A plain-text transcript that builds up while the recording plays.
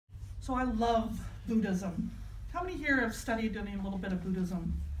So I love Buddhism. How many here have studied any little bit of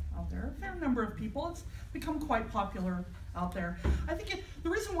Buddhism out there? A fair number of people. It's become quite popular out there. I think the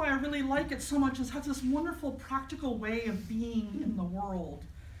reason why I really like it so much is it has this wonderful practical way of being in the world.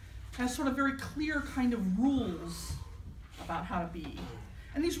 It has sort of very clear kind of rules about how to be.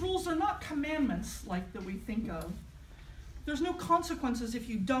 And these rules are not commandments like that we think of. There's no consequences if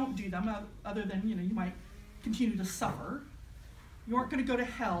you don't do them, other than, you might continue to suffer. You aren't going to go to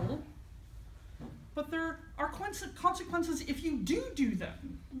hell. But there are consequences if you do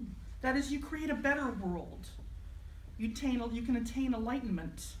them. That is, you create a better world. You can attain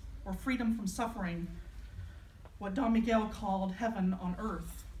enlightenment or freedom from suffering, what Don Miguel called heaven on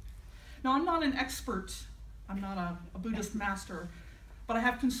earth. Now, I'm not an expert. I'm not a Buddhist master, but I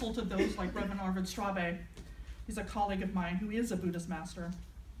have consulted those like Reverend Arvid Strabe. He's a colleague of mine who is a Buddhist master,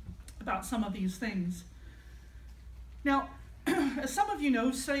 about some of these things. Now, as some of you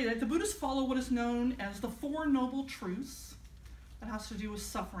know, say that the Buddhists follow what is known as the Four Noble Truths. That has to do with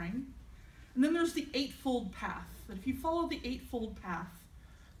suffering. And then there's the Eightfold Path. That if you follow the Eightfold Path,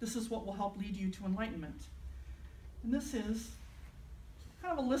 this is what will help lead you to enlightenment. And this is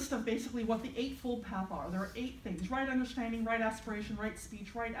kind of a list of basically what the Eightfold Path are. There are 8 things: right understanding, right aspiration, right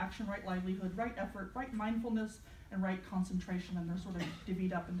speech, right action, right livelihood, right effort, right mindfulness, and right concentration. And they're sort of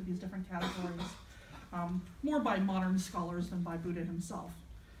divvied up into these different categories. More by modern scholars than by Buddha himself.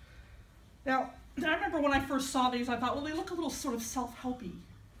 Now, I remember when I first saw these, I thought, well, they look a little sort of self-helpy,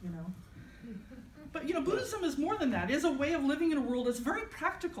 But, Buddhism is more than that. It is a way of living in a world that's very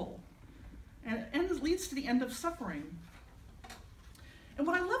practical, and it leads to the end of suffering. And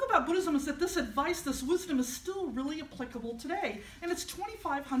what I love about Buddhism is that this advice, this wisdom, is still really applicable today, and it's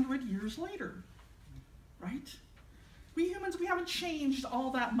 2,500 years later, right? We humans, we haven't changed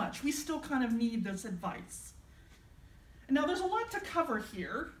all that much. We still kind of need this advice. And now there's a lot to cover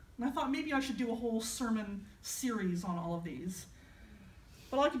here, and I thought maybe I should do a whole sermon series on all of these.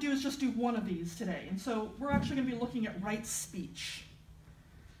 But all I could do is just do one of these today. And so we're actually going to be looking at right speech.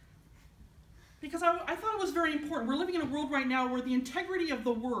 Because I thought it was very important. We're living in a world right now where the integrity of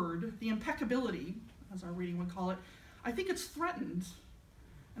the word, the impeccability, as our reading would call it, I think it's threatened.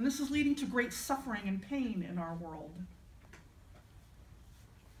 And this is leading to great suffering and pain in our world.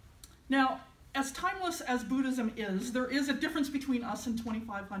 Now, as timeless as Buddhism is, there is a difference between us and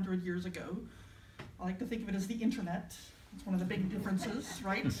 2,500 years ago. I like to think of it as the internet. It's one of the big differences,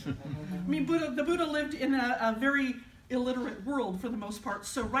 right? I mean, the Buddha lived in a very illiterate world for the most part,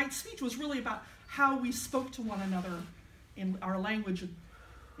 so right speech was really about how we spoke to one another in our language,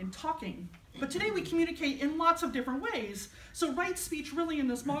 in talking. But today we communicate in lots of different ways. So right speech really in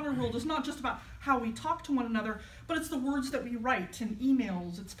this modern world is not just about how we talk to one another, but it's the words that we write in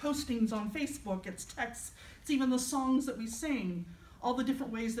emails, it's postings on Facebook, it's texts, it's even the songs that we sing, all the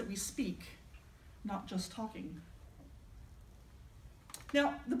different ways that we speak, not just talking.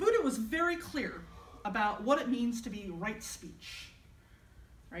 Now, the Buddha was very clear about what it means to be right speech,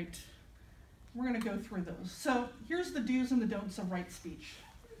 right? We're going to go through those. So here's the do's and the don'ts of right speech.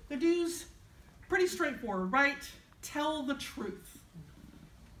 The do's, pretty straightforward, right? Tell the truth.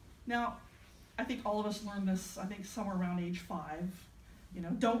 Now, I think all of us learned this, I think somewhere around age 5.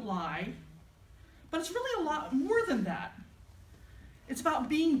 Don't lie. But it's really a lot more than that. It's about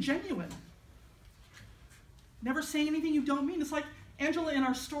being genuine. Never saying anything you don't mean. It's like Angela in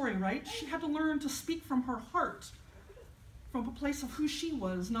our story, right? She had to learn to speak from her heart, from a place of who she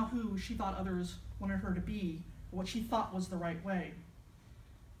was, not who she thought others wanted her to be, or what she thought was the right way.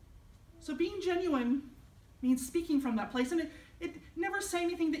 So being genuine means speaking from that place, and it never say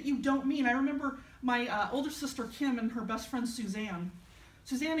anything that you don't mean. I remember my older sister Kim and her best friend Suzanne.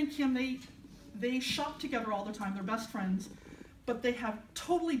 Suzanne and Kim, they shop together all the time. They're best friends, but they have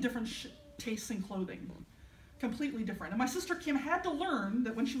totally different tastes in clothing, completely different. And my sister Kim had to learn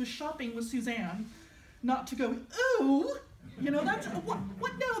that when she was shopping with Suzanne, not to go, ooh, that's what?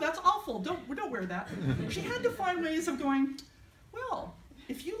 No, that's awful. Don't wear that. She had to find ways of going, well,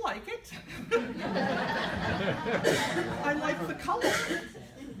 if you like it, I like the color.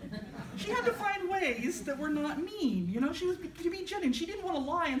 She had to find ways that were not mean. She was to be genuine. She didn't want to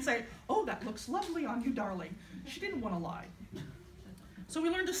lie and say, oh, that looks lovely on you, darling. She didn't want to lie. So we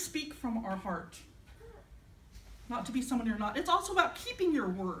learned to speak from our heart, not to be someone you're not. It's also about keeping your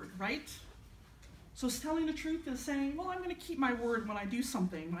word, right? So telling the truth is saying, well, I'm going to keep my word when I do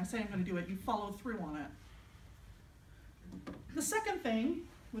something. When I say I'm going to do it, you follow through on it. The second thing,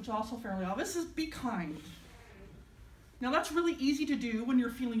 which is also fairly obvious, is be kind. Now that's really easy to do when you're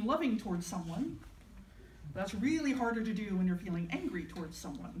feeling loving towards someone. That's really harder to do when you're feeling angry towards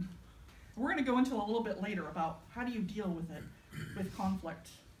someone. We're going to go into a little bit later about how do you deal with it, with conflict.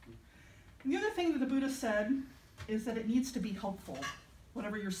 And the other thing that the Buddha said is that it needs to be helpful,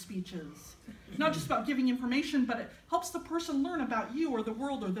 whatever your speech is. It's not just about giving information, but it helps the person learn about you or the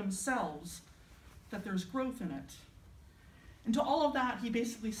world or themselves, that there's growth in it. And to all of that, he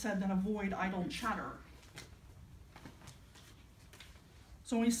basically said, then avoid idle chatter.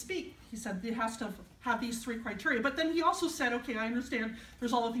 So when we speak, he said it has to have these 3 criteria. But then he also said, okay, I understand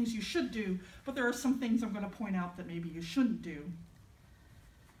there's all the things you should do, but there are some things I'm going to point out that maybe you shouldn't do.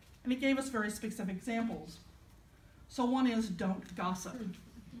 And he gave us very specific examples. So one is, don't gossip.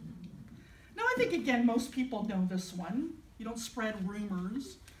 Now I think, again, most people know this one. You don't spread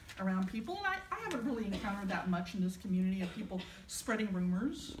rumors around people. And I haven't really encountered that much in this community of people spreading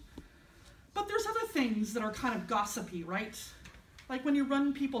rumors. But there's other things that are kind of gossipy, right? Like when you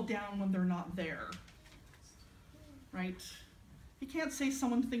run people down when they're not there, right? You can't say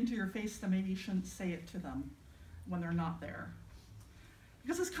something to your face that maybe you shouldn't say it to them when they're not there.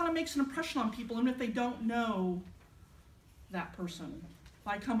 Because this kind of makes an impression on people, even if they don't know that person. If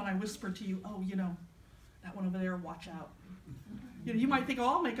I come and I whisper to you, oh, you know, that one over there, watch out. You know, you might think, oh,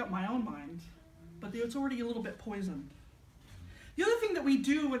 I'll make up my own mind, but it's already a little bit poisoned. The other thing that we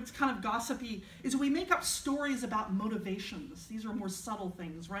do when it's kind of gossipy is we make up stories about motivations. These are more subtle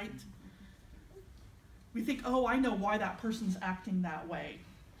things, right? We think, oh, I know why that person's acting that way.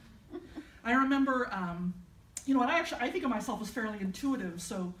 I remember, you know, and I think of myself as fairly intuitive,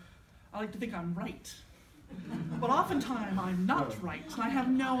 so I like to think I'm right. But oftentimes I'm not right, and I have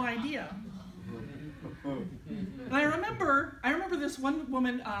no idea. And I remember this one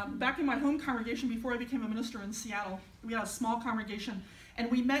woman, back in my home congregation before I became a minister in Seattle. We had a small congregation, and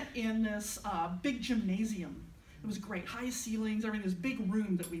we met in this big gymnasium. It was great, high ceilings, everything, this big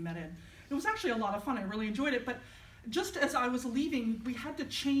room that we met in. It was actually a lot of fun, I really enjoyed it, but just as I was leaving, we had to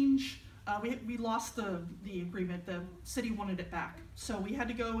change, we lost the agreement, the city wanted it back. So we had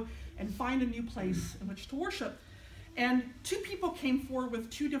to go and find a new place in which to worship. And 2 people came forward with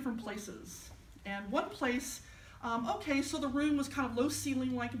 2 different places. And one place, okay, so the room was kind of low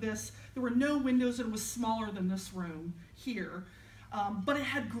ceiling like this. There were no windows, and it was smaller than this room here. But it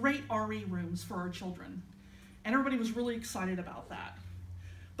had great RE rooms for our children. And everybody was really excited about that.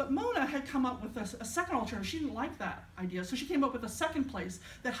 But Mona had come up with a second alternative. She didn't like that idea, so she came up with a second place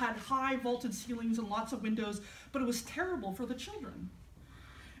that had high vaulted ceilings and lots of windows, but it was terrible for the children.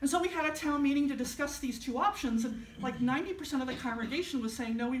 And so we had a town meeting to discuss these 2 options, and like 90% of the congregation was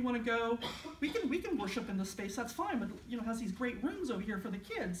saying, no, we want to go, we can worship in this space, that's fine, but you know, it has these great rooms over here for the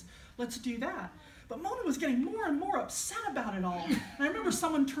kids, let's do that. But Mona was getting more and more upset about it all. And I remember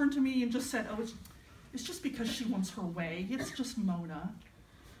someone turned to me and just said, oh, it's just because she wants her way, it's just Mona,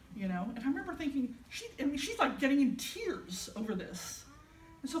 you know? And I remember thinking, she's like getting in tears over this.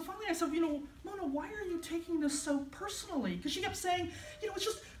 And so finally I said, you know, Mona, why are you taking this so personally? Because she kept saying, you know, it's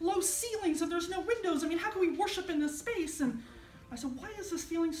just low ceilings and there's no windows. I mean, how can we worship in this space? And I said, why is this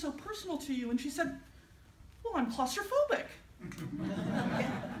feeling so personal to you? And she said, well, I'm claustrophobic.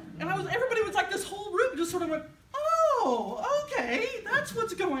 And everybody was like, this whole room just sort of went, oh, okay, that's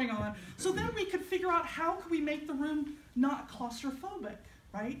what's going on. So then we could figure out how could we make the room not claustrophobic,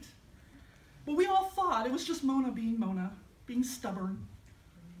 right? But we all thought it was just Mona, being stubborn.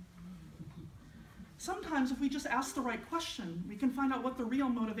 Sometimes if we just ask the right question, we can find out what the real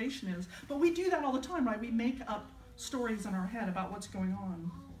motivation is. But we do that all the time, right? We make up stories in our head about what's going on.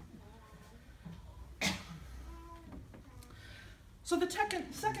 So the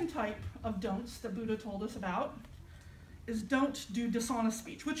second type of don'ts that Buddha told us about is don't do dishonest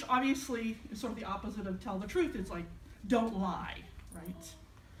speech, which obviously is sort of the opposite of tell the truth. It's like, don't lie, right?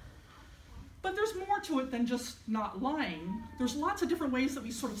 But there's more to it than just not lying. There's lots of different ways that we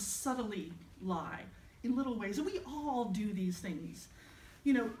sort of subtly lie in little ways, and we all do these things.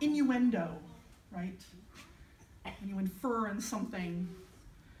 You know, innuendo, right? When you infer in something.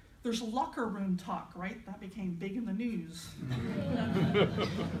 There's locker room talk, right? That became big in the news. And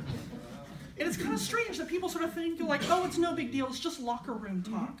it's kind of strange that people sort of think, like, oh, it's no big deal, it's just locker room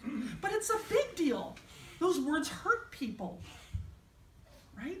talk. But it's a big deal. Those words hurt people,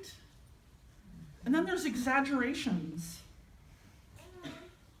 right? And then there's exaggerations.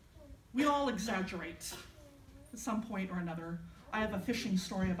 We all exaggerate at some point or another. I have a fishing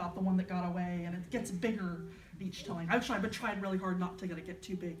story about the one that got away, and it gets bigger each telling. I've tried really hard not to get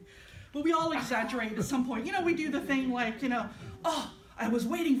too big. But we all exaggerate at some point. You know, we do the thing like, you know, oh, I was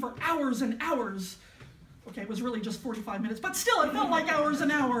waiting for hours and hours. Okay, it was really just 45 minutes, but still it felt like hours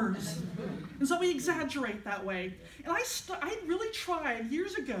and hours. And so we exaggerate that way. And I really tried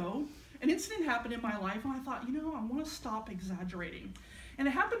years ago. An incident happened in my life, and I thought, you know, I want to stop exaggerating. And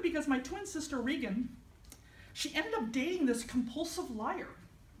it happened because my twin sister, Regan, she ended up dating this compulsive liar.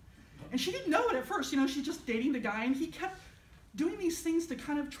 And she didn't know it at first, she's just dating the guy, and he kept doing these things to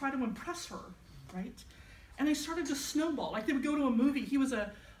kind of try to impress her, right? And they started to snowball. Like they would go to a movie.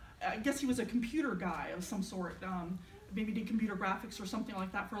 I guess he was a computer guy of some sort, maybe did computer graphics or something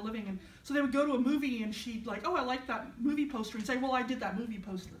like that for a living. And so they would go to a movie, and she'd like, oh, I like that movie poster, and say, well, I did that movie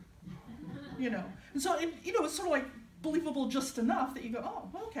poster, And so, it's sort of like believable just enough that you go, oh,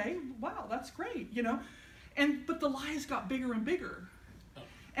 okay, wow, that's great, But the lies got bigger and bigger.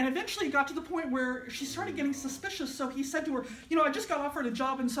 And eventually it got to the point where she started getting suspicious, so he said to her, I just got offered a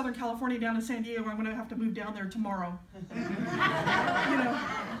job in Southern California down in San Diego. I'm going to have to move down there tomorrow.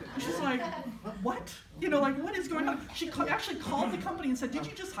 She's like, what? What is going on? She actually called the company and said, did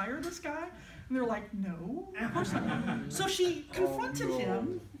you just hire this guy? And they're like, no, of course not. So she confronted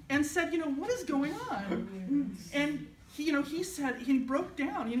him and said, what is going on? And he said, he broke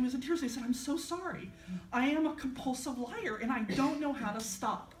down, he was in tears. He said, I'm so sorry. I am a compulsive liar, and I don't know how to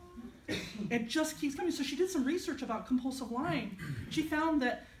stop. It just keeps coming. So she did some research about compulsive lying. She found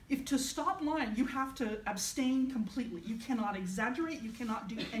that if to stop lying, you have to abstain completely. You cannot exaggerate. You cannot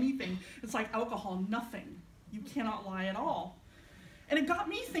do anything. It's like alcohol, nothing. You cannot lie at all. And it got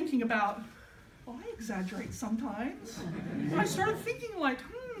me thinking about, well, I exaggerate sometimes. And I started thinking like,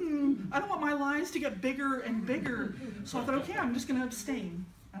 I don't want my lies to get bigger and bigger. So I thought, okay, I'm just going to abstain.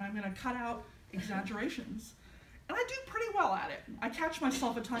 And I'm going to cut out exaggerations. And I do pretty well at it. I catch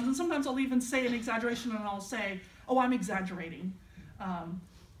myself at times, and sometimes I'll even say an exaggeration, and I'll say, oh, I'm exaggerating.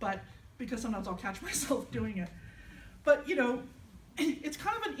 But because sometimes I'll catch myself doing it. But, it's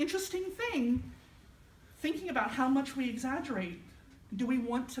kind of an interesting thing, thinking about how much we exaggerate. Do we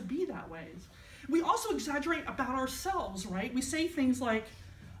want to be that way? We also exaggerate about ourselves, right? We say things like,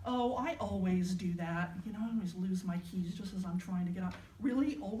 oh, I always do that. I always lose my keys just as I'm trying to get out.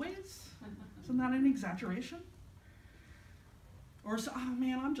 Really? Always? Isn't that an exaggeration? Or, oh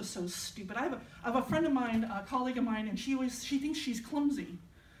man, I'm just so stupid. I have a friend of mine, a colleague of mine, and she thinks she's clumsy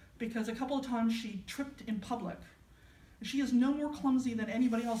because a couple of times she tripped in public. She is no more clumsy than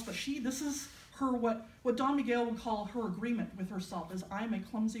anybody else, but this is her, what Don Miguel would call her agreement with herself, is I'm a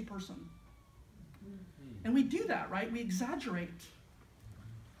clumsy person. And we do that, right? We exaggerate.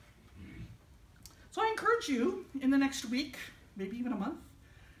 So I encourage you in the next week, maybe even a month,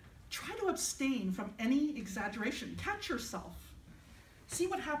 try to abstain from any exaggeration. Catch yourself. See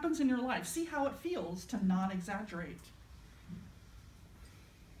what happens in your life. See how it feels to not exaggerate.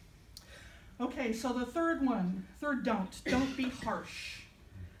 Okay, so the third don't be harsh.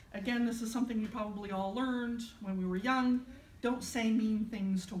 Again, this is something you probably all learned when we were young. Don't say mean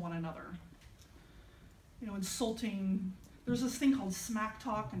things to one another. Insulting. There's this thing called smack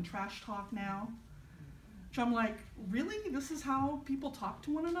talk and trash talk now. Which I'm like, really? This is how people talk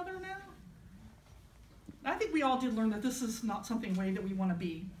to one another now? I think we all did learn that this is not something way that we want to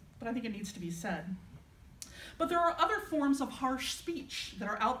be, but I think it needs to be said. But there are other forms of harsh speech that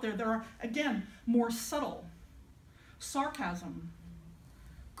are out there that are, again, more subtle. Sarcasm,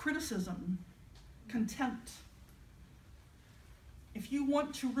 criticism, contempt. If you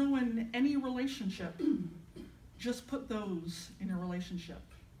want to ruin any relationship, just put those in your relationship.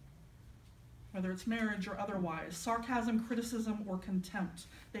 Whether it's marriage or otherwise, sarcasm, criticism, or contempt,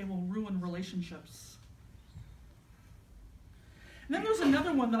 they will ruin relationships. And then there's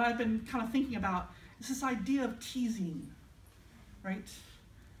another one that I've been kind of thinking about. It's this idea of teasing, right?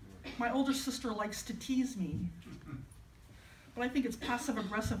 My older sister likes to tease me, but I think it's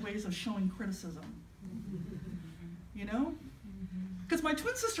passive-aggressive ways of showing criticism. Because my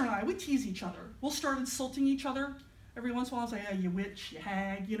twin sister and I, we tease each other. We'll start insulting each other. Every once in a while, I'll say, you witch, you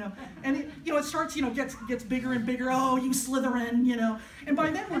hag, And it starts, gets bigger and bigger. Oh, you Slytherin, And by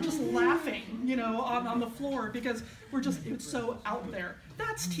then, we're just laughing, on the floor because it's so out there.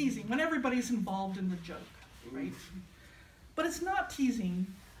 That's teasing when everybody's involved in the joke, right? But it's not teasing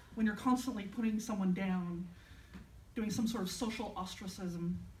when you're constantly putting someone down, doing some sort of social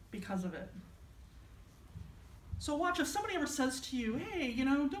ostracism because of it. So watch, if somebody ever says to you, hey,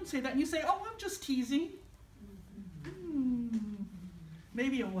 don't say that, and you say, oh, I'm just teasing.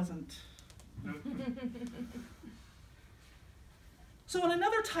 Maybe it wasn't. So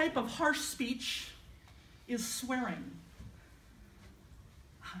another type of harsh speech is swearing.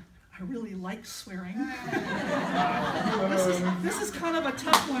 I really like swearing. This is kind of a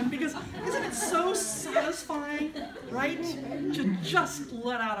tough one because isn't it so satisfying, right? To just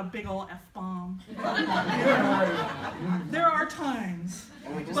let out a big ol' F-bomb. There are times.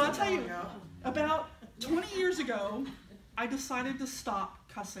 But I'll tell you, about 20 years ago, I decided to stop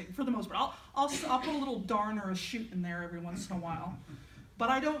cussing for the most part. I'll put a little darn or a shoot in there every once in a while. But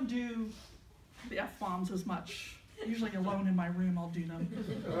I don't do the F-bombs as much. Usually alone in my room, I'll do them.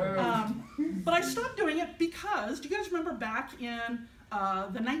 I stopped doing it because, do you guys remember back in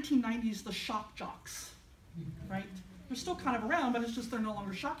the 1990s, the shock jocks, right? They're still kind of around, but it's just they're no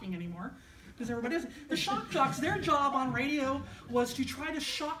longer shocking anymore because everybody is. The shock jocks, their job on radio was to try to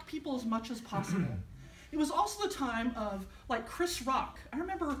shock people as much as possible. It was also the time of, like, Chris Rock. I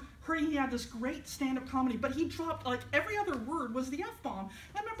remember hearing he had this great stand-up comedy, but he dropped, like, every other word was the F-bomb.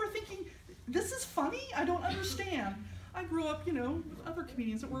 I remember thinking, this is funny? I don't understand. I grew up, you know, with other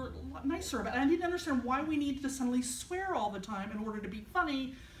comedians that were a lot nicer about it. I didn't understand why we needed to suddenly swear all the time in order to be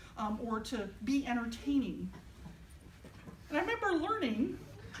funny or to be entertaining. And I remember learning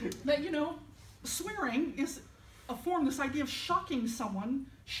that, you know, swearing is a form, this idea of shocking someone.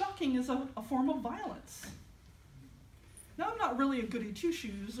 Shocking is a form of violence. Now, I'm not really a goody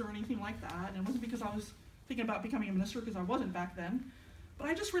two-shoes or anything like that, and it wasn't because I was thinking about becoming a minister, because I wasn't back then. But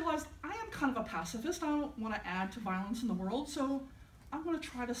I just realized I am kind of a pacifist. I don't want to add to violence in the world, so I'm going to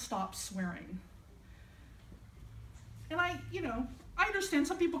try to stop swearing. And I understand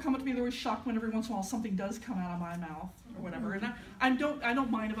some people come up to me, they're always shocked when every once in a while something does come out of my mouth or whatever. And I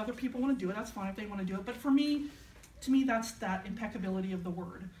don't mind if other people want to do it. That's fine if they want to do it. But for me, to me, that's that impeccability of the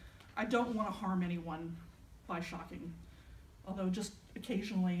word. I don't want to harm anyone by shocking. Although just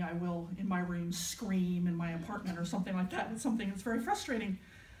occasionally I will, in my room, scream in my apartment or something like that. It's something that's very frustrating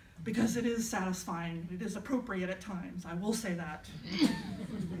because it is satisfying. It is appropriate at times. I will say that.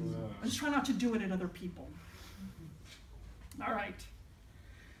 I just try not to do it at other people. All right.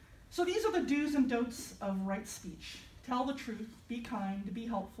 So these are the do's and don'ts of right speech. Tell the truth, be kind, be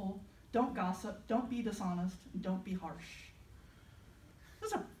helpful, don't gossip, don't be dishonest, and don't be harsh.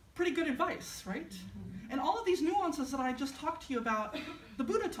 Those are pretty good advice, right? And all of these nuances that I just talked to you about, the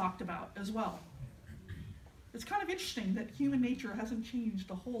Buddha talked about as well. It's kind of interesting that human nature hasn't changed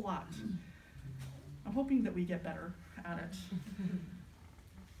a whole lot. I'm hoping that we get better at it.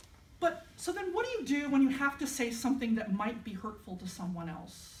 But, so then what do you do when you have to say something that might be hurtful to someone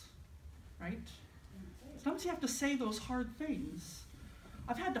else, right? Sometimes you have to say those hard things.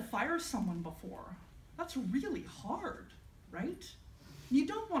 I've had to fire someone before. That's really hard, right? You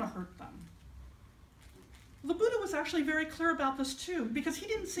don't want to hurt them. The Buddha was actually very clear about this too, because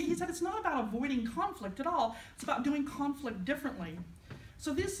he said it's not about avoiding conflict at all, it's about doing conflict differently.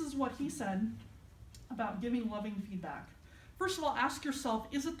 So this is what he said about giving loving feedback. First of all, ask yourself,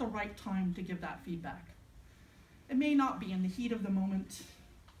 is it the right time to give that feedback? It may not be in the heat of the moment.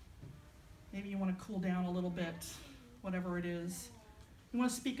 Maybe you want to cool down a little bit, whatever it is. You want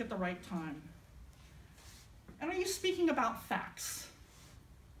to speak at the right time. And are you speaking about facts?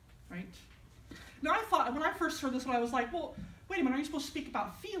 Right? Now, I thought, when I first heard this, I was like, well, wait a minute, are you supposed to speak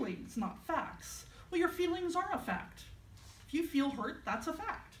about feelings, not facts? Well, your feelings are a fact. If you feel hurt, that's a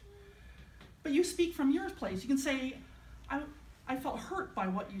fact. But you speak from your place. You can say, I felt hurt by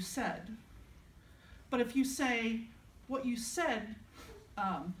what you said. But if you say, what you said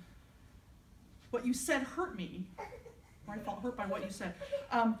hurt me, or I felt hurt by what you said,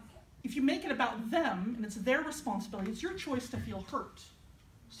 if you make it about them, and it's their responsibility, it's your choice to feel hurt.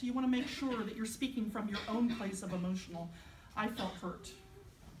 So you want to make sure that you're speaking from your own place of emotional, I felt hurt.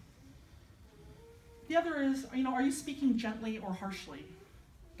 The other is, are you speaking gently or harshly?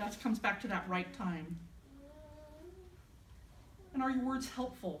 That comes back to that right time. And are your words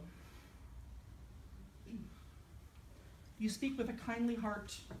helpful? Do you speak with a kindly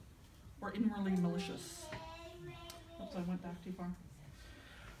heart or inwardly malicious? Oops, I went back too far.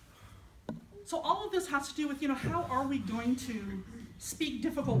 So all of this has to do with, how are we going to speak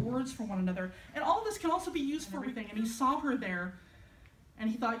difficult words for one another? And all of this can also be used for everything. And he saw her there, and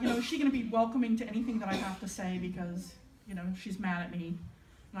he thought, is she going to be welcoming to anything that I have to say because, she's mad at me,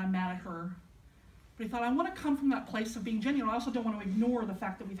 and I'm mad at her. But he thought, I want to come from that place of being genuine. I also don't want to ignore the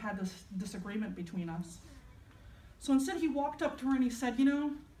fact that we've had this disagreement between us. So instead he walked up to her and he said,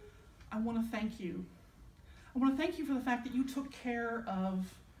 I want to thank you. I want to thank you for the fact that you took care of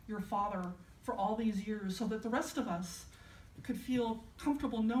your father for all these years so that the rest of us could feel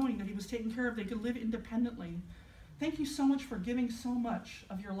comfortable knowing that he was taken care of, they could live independently. Thank you so much for giving so much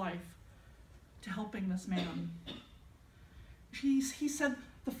of your life to helping this man. He said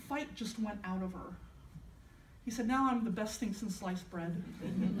the fight just went out of her. He said, now I'm the best thing since sliced bread.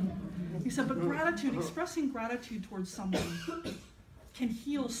 He said, but gratitude, expressing gratitude towards someone can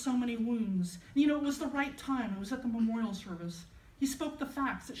heal so many wounds. And, it was the right time. It was at the memorial service. He spoke the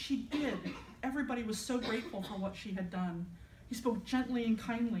facts that she did. Everybody was so grateful for what she had done. He spoke gently and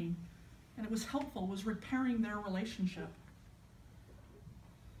kindly, and it was helpful. It was repairing their relationship.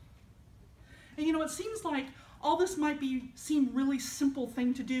 And, it seems like all this might seem really simple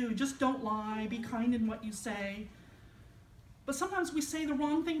thing to do. Just don't lie, be kind in what you say. But sometimes we say the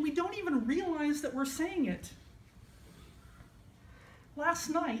wrong thing. We don't even realize that we're saying it. Last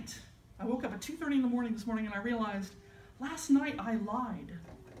night, I woke up at 2:30 in the morning this morning and I realized, last night I lied.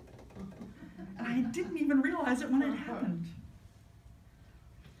 And I didn't even realize it when it happened.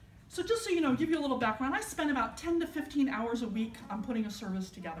 So just so you know, give you a little background, I spend about 10 to 15 hours a week on putting a service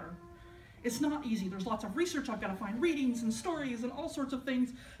together. It's not easy. There's lots of research. I've got to find readings and stories and all sorts of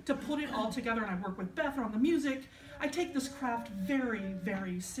things to put it all together, and I work with Beth on the music. I take this craft very,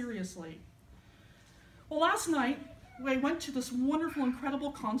 very seriously. Well, last night, I went to this wonderful,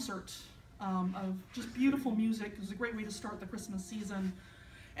 incredible concert of just beautiful music. It was a great way to start the Christmas season.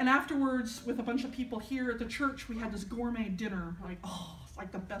 And afterwards, with a bunch of people here at the church, we had this gourmet dinner. Like, oh, it's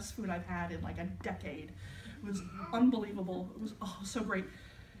like the best food I've had in like a decade. It was unbelievable. It was so great.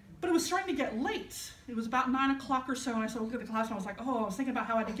 But it was starting to get late. It was about 9 o'clock or so, and I started looking at the class, and I was like, I was thinking about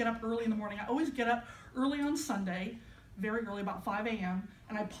how I had to get up early in the morning. I always get up early on Sunday, very early, about 5 a.m.,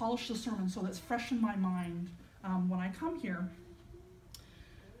 and I polish the sermon so that's fresh in my mind when I come here.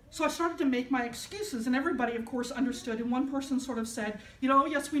 So I started to make my excuses, and everybody, of course, understood, and one person sort of said,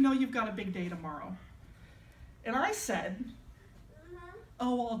 yes, we know you've got a big day tomorrow. And I said,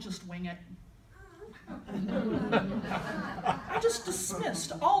 I'll just wing it. I just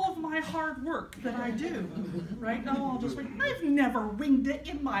dismissed all of my hard work that I do, right? I'll just wing it. I've never winged it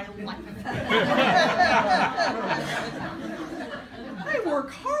in my life. I work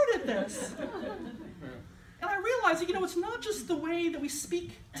hard at this. And I realized that, it's not just the way that we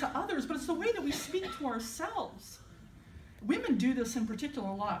speak to others, but it's the way that we speak to ourselves. Women do this in particular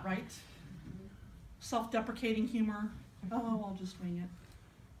a lot, right? Self-deprecating humor. I'll just wing it.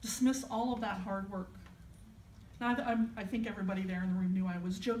 Dismiss all of that hard work. Now, I think everybody there in the room knew I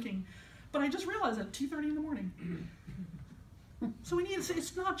was joking, but I just realized at 2:30 in the morning. So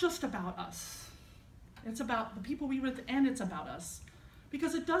it's not just about us. It's about the people we with, and it's about us.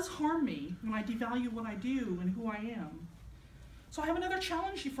 Because it does harm me when I devalue what I do and who I am. So I have another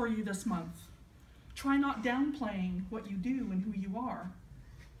challenge for you this month. Try not downplaying what you do and who you are.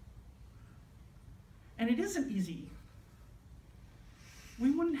 And it isn't easy.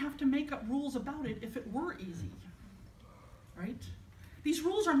 We wouldn't have to make up rules about it if it were easy, right? These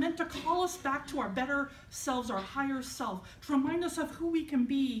rules are meant to call us back to our better selves, our higher self, to remind us of who we can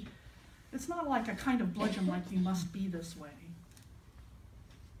be. It's not like a kind of bludgeon like you must be this way.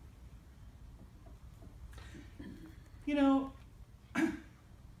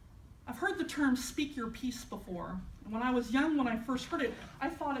 I've heard the term speak your piece before. When I was young, when I first heard it, I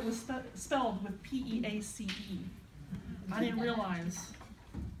thought it was spelled with P-E-A-C-E. I didn't realize,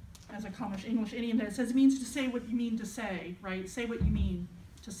 as a common English idiom, that it means to say what you mean to say, right? Say what you mean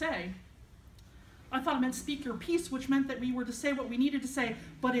to say. I thought it meant speak your piece, which meant that we were to say what we needed to say,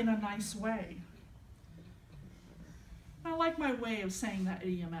 but in a nice way. I like my way of saying that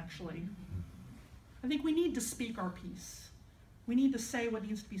idiom, actually. I think we need to speak our piece. We need to say what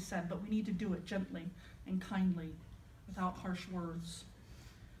needs to be said, but we need to do it gently and kindly, without harsh words.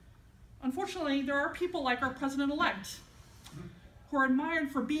 Unfortunately, there are people like our president-elect who are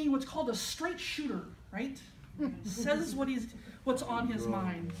admired for being what's called a straight shooter, right? Says what's on his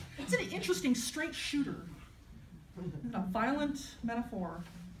mind. It's an interesting straight shooter. A violent metaphor,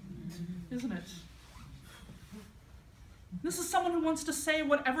 isn't it? This is someone who wants to say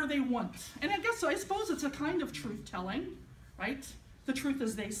whatever they want. And I suppose it's a kind of truth-telling, right? The truth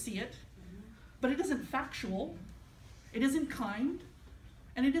as they see it. But it isn't factual, it isn't kind,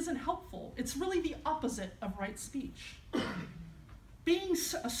 and it isn't helpful. It's really the opposite of right speech. Being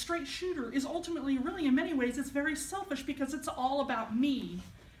a straight shooter is ultimately, really in many ways, it's very selfish because it's all about me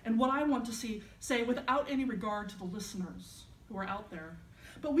and what I want to say without any regard to the listeners who are out there.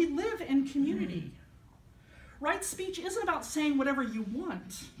 But we live in community. Right speech isn't about saying whatever you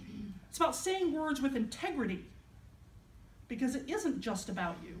want. It's about saying words with integrity, because it isn't just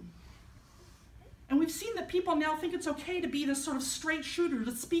about you. And we've seen that people now think it's okay to be this sort of straight shooter,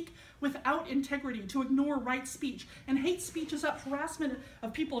 to speak without integrity, to ignore right speech. And hate speech is up, harassment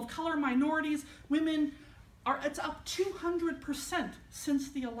of people of color, minorities, women, it's up 200%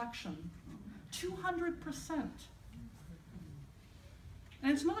 since the election. 200%.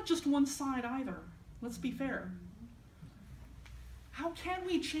 And it's not just one side either. Let's be fair. How can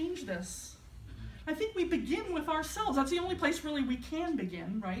we change this? I think we begin with ourselves. That's the only place really we can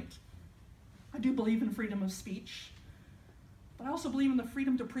begin, right? I do believe in freedom of speech, but I also believe in the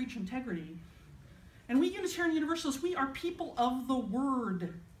freedom to preach integrity. And we Unitarian Universalists, we are people of the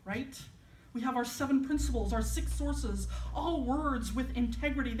Word, right? We have our 7 principles, our 6 sources, all words with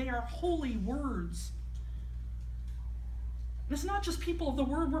integrity. They are holy words. And it's not just people of the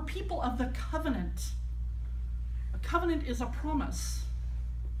Word, we're people of the covenant. A covenant is a promise.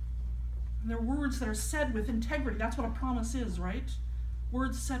 And they're words that are said with integrity. That's what a promise is, right?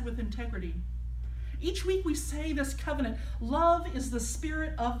 Words said with integrity. Each week we say this covenant. Love is the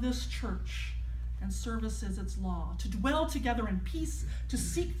spirit of this church, and service is its law. To dwell together in peace, to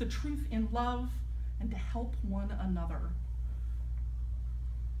seek the truth in love, and to help one another.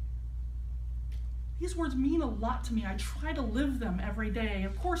 These words mean a lot to me. I try to live them every day.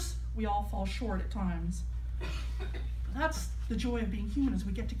 Of course, we all fall short at times. But that's the joy of being human, is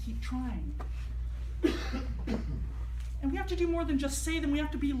we get to keep trying. And we have to do more than just say them. We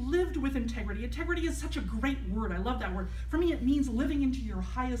have to be lived with integrity. Integrity is such a great word. I love that word. For me, it means living into your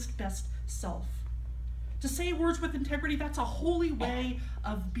highest, best self. To say words with integrity, that's a holy way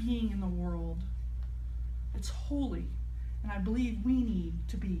of being in the world. It's holy, and I believe we need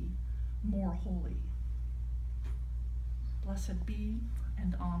to be more holy. Blessed be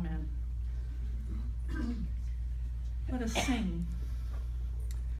and amen. Let us sing.